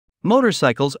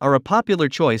Motorcycles are a popular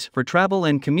choice for travel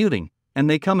and commuting, and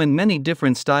they come in many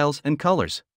different styles and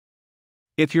colors.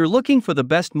 If you're looking for the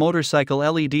best motorcycle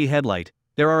LED headlight,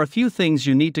 there are a few things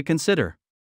you need to consider.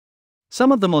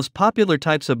 Some of the most popular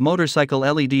types of motorcycle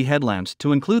LED headlamps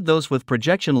to include those with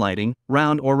projection lighting,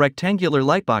 round or rectangular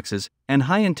lightboxes, and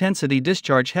high-intensity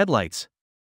discharge headlights.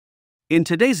 In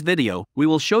today's video, we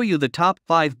will show you the top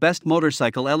 5 best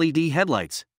motorcycle LED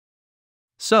headlights.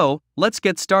 So, let's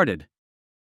get started.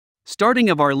 Starting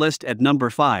of our list at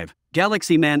number 5,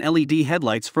 Galaxy Man LED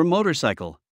headlights for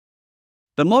motorcycle.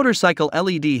 The motorcycle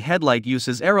LED headlight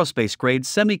uses aerospace-grade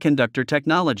semiconductor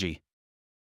technology.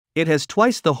 It has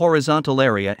twice the horizontal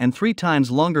area and 3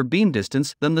 times longer beam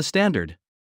distance than the standard.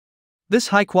 This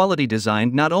high-quality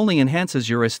design not only enhances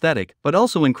your aesthetic but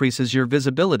also increases your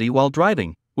visibility while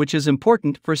driving, which is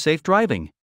important for safe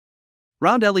driving.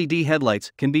 Round LED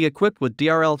headlights can be equipped with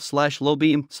DRL/low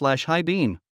beam/high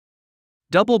beam.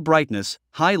 Double brightness,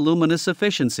 high luminous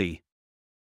efficiency.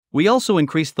 We also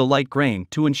increased the light grain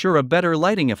to ensure a better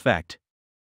lighting effect.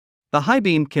 The high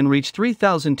beam can reach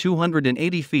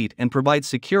 3,280 feet and provides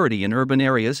security in urban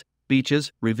areas,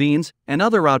 beaches, ravines, and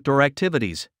other outdoor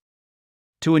activities.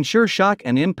 To ensure shock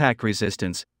and impact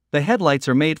resistance, the headlights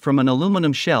are made from an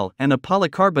aluminum shell and a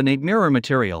polycarbonate mirror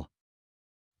material.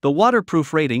 The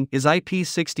waterproof rating is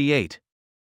IP68.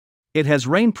 It has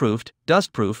rainproofed,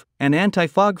 dustproof, and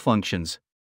anti-fog functions.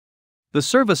 The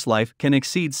service life can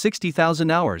exceed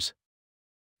 60,000 hours.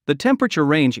 The temperature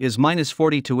range is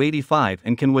 -40 to 85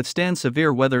 and can withstand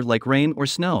severe weather like rain or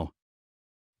snow.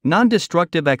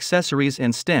 Non-destructive accessories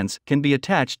and stents can be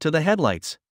attached to the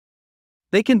headlights.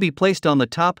 They can be placed on the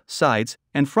top, sides,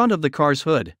 and front of the car's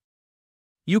hood.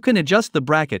 You can adjust the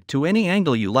bracket to any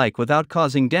angle you like without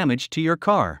causing damage to your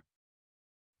car.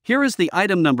 Here is the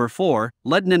item number 4,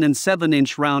 Headlight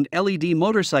 7-inch round LED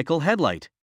motorcycle headlight.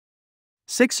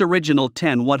 6 original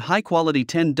 10-watt high-quality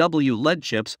 10W LED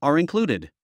chips are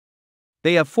included.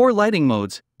 They have 4 lighting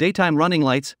modes: daytime running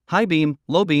lights, high beam,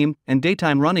 low beam, and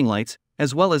daytime running lights,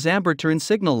 as well as amber turn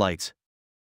signal lights.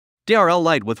 DRL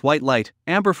light with white light,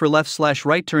 amber for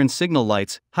left/right turn signal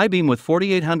lights, high beam with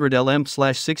 4800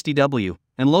 LM/60W,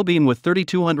 and low beam with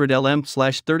 3200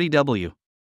 LM/30W.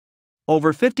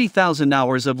 Over 50,000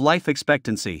 hours of life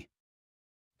expectancy.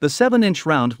 The 7-inch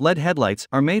round LED headlights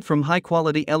are made from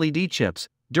high-quality LED chips,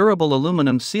 durable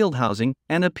aluminum sealed housing,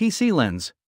 and a PC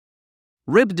lens.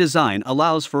 Ribbed design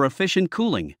allows for efficient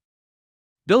cooling.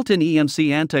 Built-in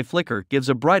EMC anti-flicker gives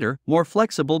a brighter, more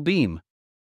flexible beam.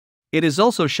 It is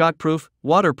also shockproof,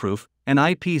 waterproof, and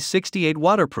IP68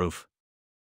 waterproof.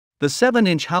 The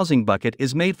 7-inch housing bucket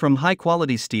is made from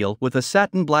high-quality steel with a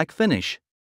satin black finish.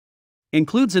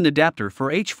 Includes an adapter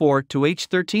for H4 to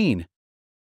H13.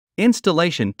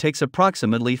 Installation takes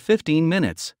approximately 15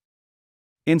 minutes.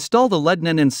 Install the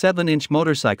Headlight 7-inch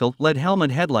motorcycle LED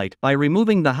helmet headlight by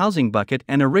removing the housing bucket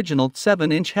and original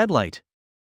 7-inch headlight.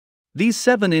 These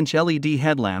 7-inch LED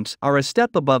headlamps are a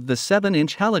step above the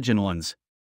 7-inch halogen ones.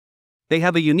 They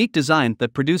have a unique design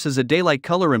that produces a daylight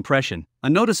color impression, a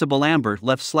noticeable amber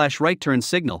left/right turn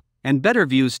signal, and better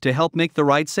views to help make the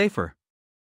ride safer.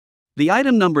 The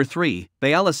item number 3,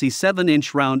 Galaxy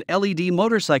 7-inch round LED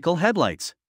motorcycle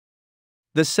headlights.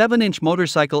 The 7-inch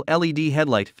motorcycle LED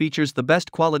headlight features the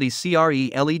best quality CRE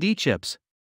LED chips.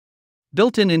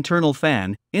 Built-in internal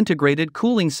fan, integrated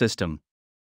cooling system.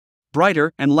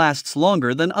 Brighter and lasts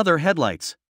longer than other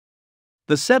headlights.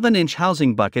 The 7-inch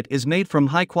housing bucket is made from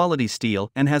high-quality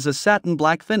steel and has a satin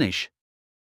black finish.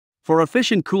 For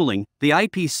efficient cooling, the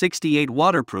IP68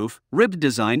 waterproof, ribbed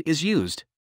design is used.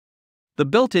 The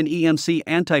built-in EMC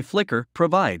anti-flicker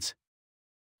provides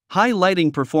high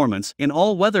lighting performance in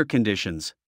all weather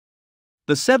conditions.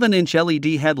 The 7-inch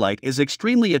LED headlight is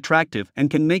extremely attractive and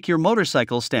can make your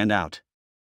motorcycle stand out.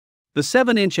 The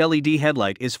 7-inch LED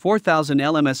headlight is 4000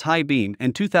 LMS high beam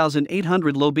and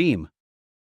 2800 low beam.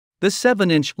 This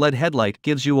 7-inch LED headlight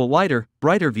gives you a wider,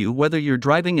 brighter view whether you're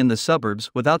driving in the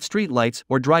suburbs without street lights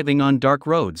or driving on dark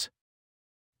roads.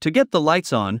 To get the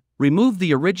lights on, remove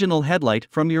the original headlight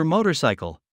from your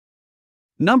motorcycle.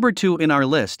 Number 2 in our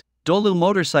list, Dolu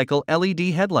motorcycle LED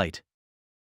headlight.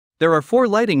 There are 4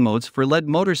 lighting modes for LED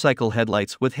motorcycle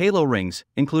headlights with halo rings,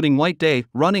 including white day,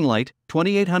 running light,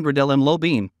 2800 LM low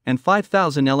beam, and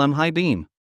 5000 LM high beam.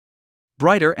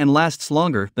 Brighter and lasts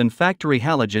longer than factory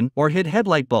halogen or HID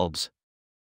headlight bulbs.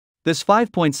 This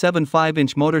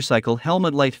 5.75-inch motorcycle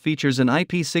helmet light features an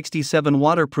IP67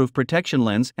 waterproof protection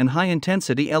lens and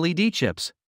high-intensity LED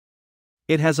chips.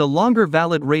 It has a longer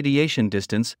valid radiation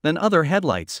distance than other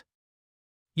headlights.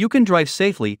 You can drive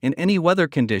safely in any weather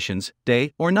conditions,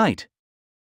 day or night.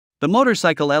 The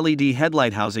motorcycle LED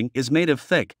headlight housing is made of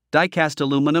thick, die-cast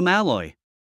aluminum alloy.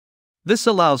 This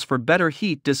allows for better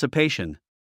heat dissipation,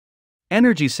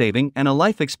 energy saving, and a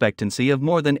life expectancy of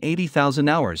more than 80,000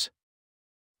 hours.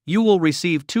 You will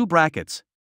receive 2 brackets.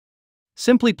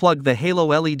 Simply plug the Halo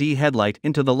LED headlight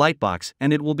into the light box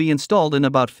and it will be installed in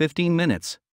about 15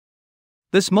 minutes.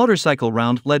 This motorcycle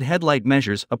round LED headlight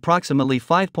measures approximately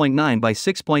 5.9 by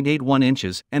 6.81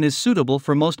 inches and is suitable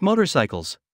for most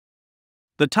motorcycles.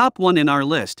 The top one in our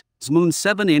list, Zmoon's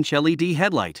 7-inch LED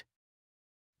headlight.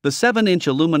 The 7-inch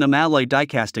aluminum alloy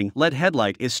die-casting LED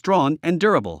headlight is strong and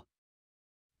durable.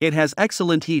 It has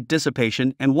excellent heat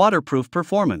dissipation and waterproof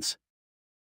performance.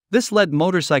 This LED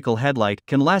motorcycle headlight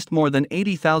can last more than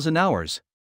 80,000 hours.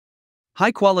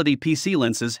 High-quality PC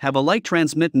lenses have a light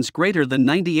transmittance greater than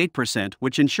 98%,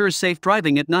 which ensures safe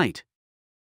driving at night.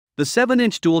 The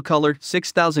 7-inch dual-color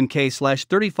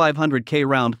 6000K/3500K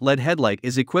round LED headlight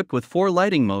is equipped with 4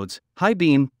 lighting modes: high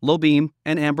beam, low beam,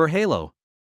 and amber halo.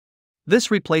 This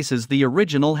replaces the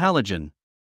original halogen.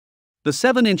 The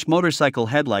 7-inch motorcycle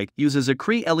headlight uses a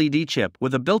Cree LED chip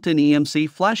with a built-in EMC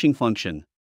flashing function.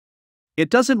 It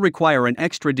doesn't require an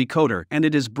extra decoder and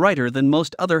it is brighter than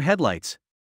most other headlights.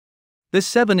 This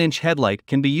 7-inch headlight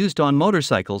can be used on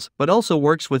motorcycles but also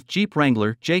works with Jeep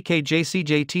Wrangler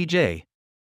JKJCJTJ.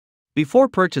 Before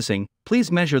purchasing,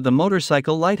 please measure the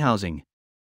motorcycle light housing.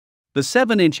 The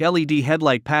 7-inch LED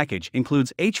headlight package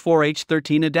includes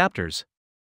H4H13 adapters.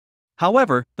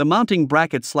 However, the mounting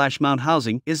bracket/mount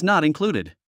housing is not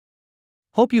included.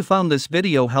 Hope you found this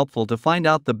video helpful to find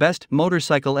out the best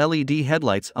motorcycle LED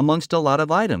headlights amongst a lot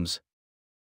of items.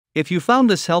 If you found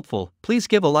this helpful, please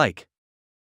give a like.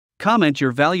 Comment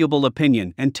your valuable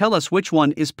opinion and tell us which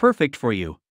one is perfect for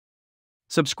you.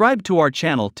 Subscribe to our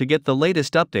channel to get the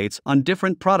latest updates on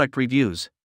different product reviews.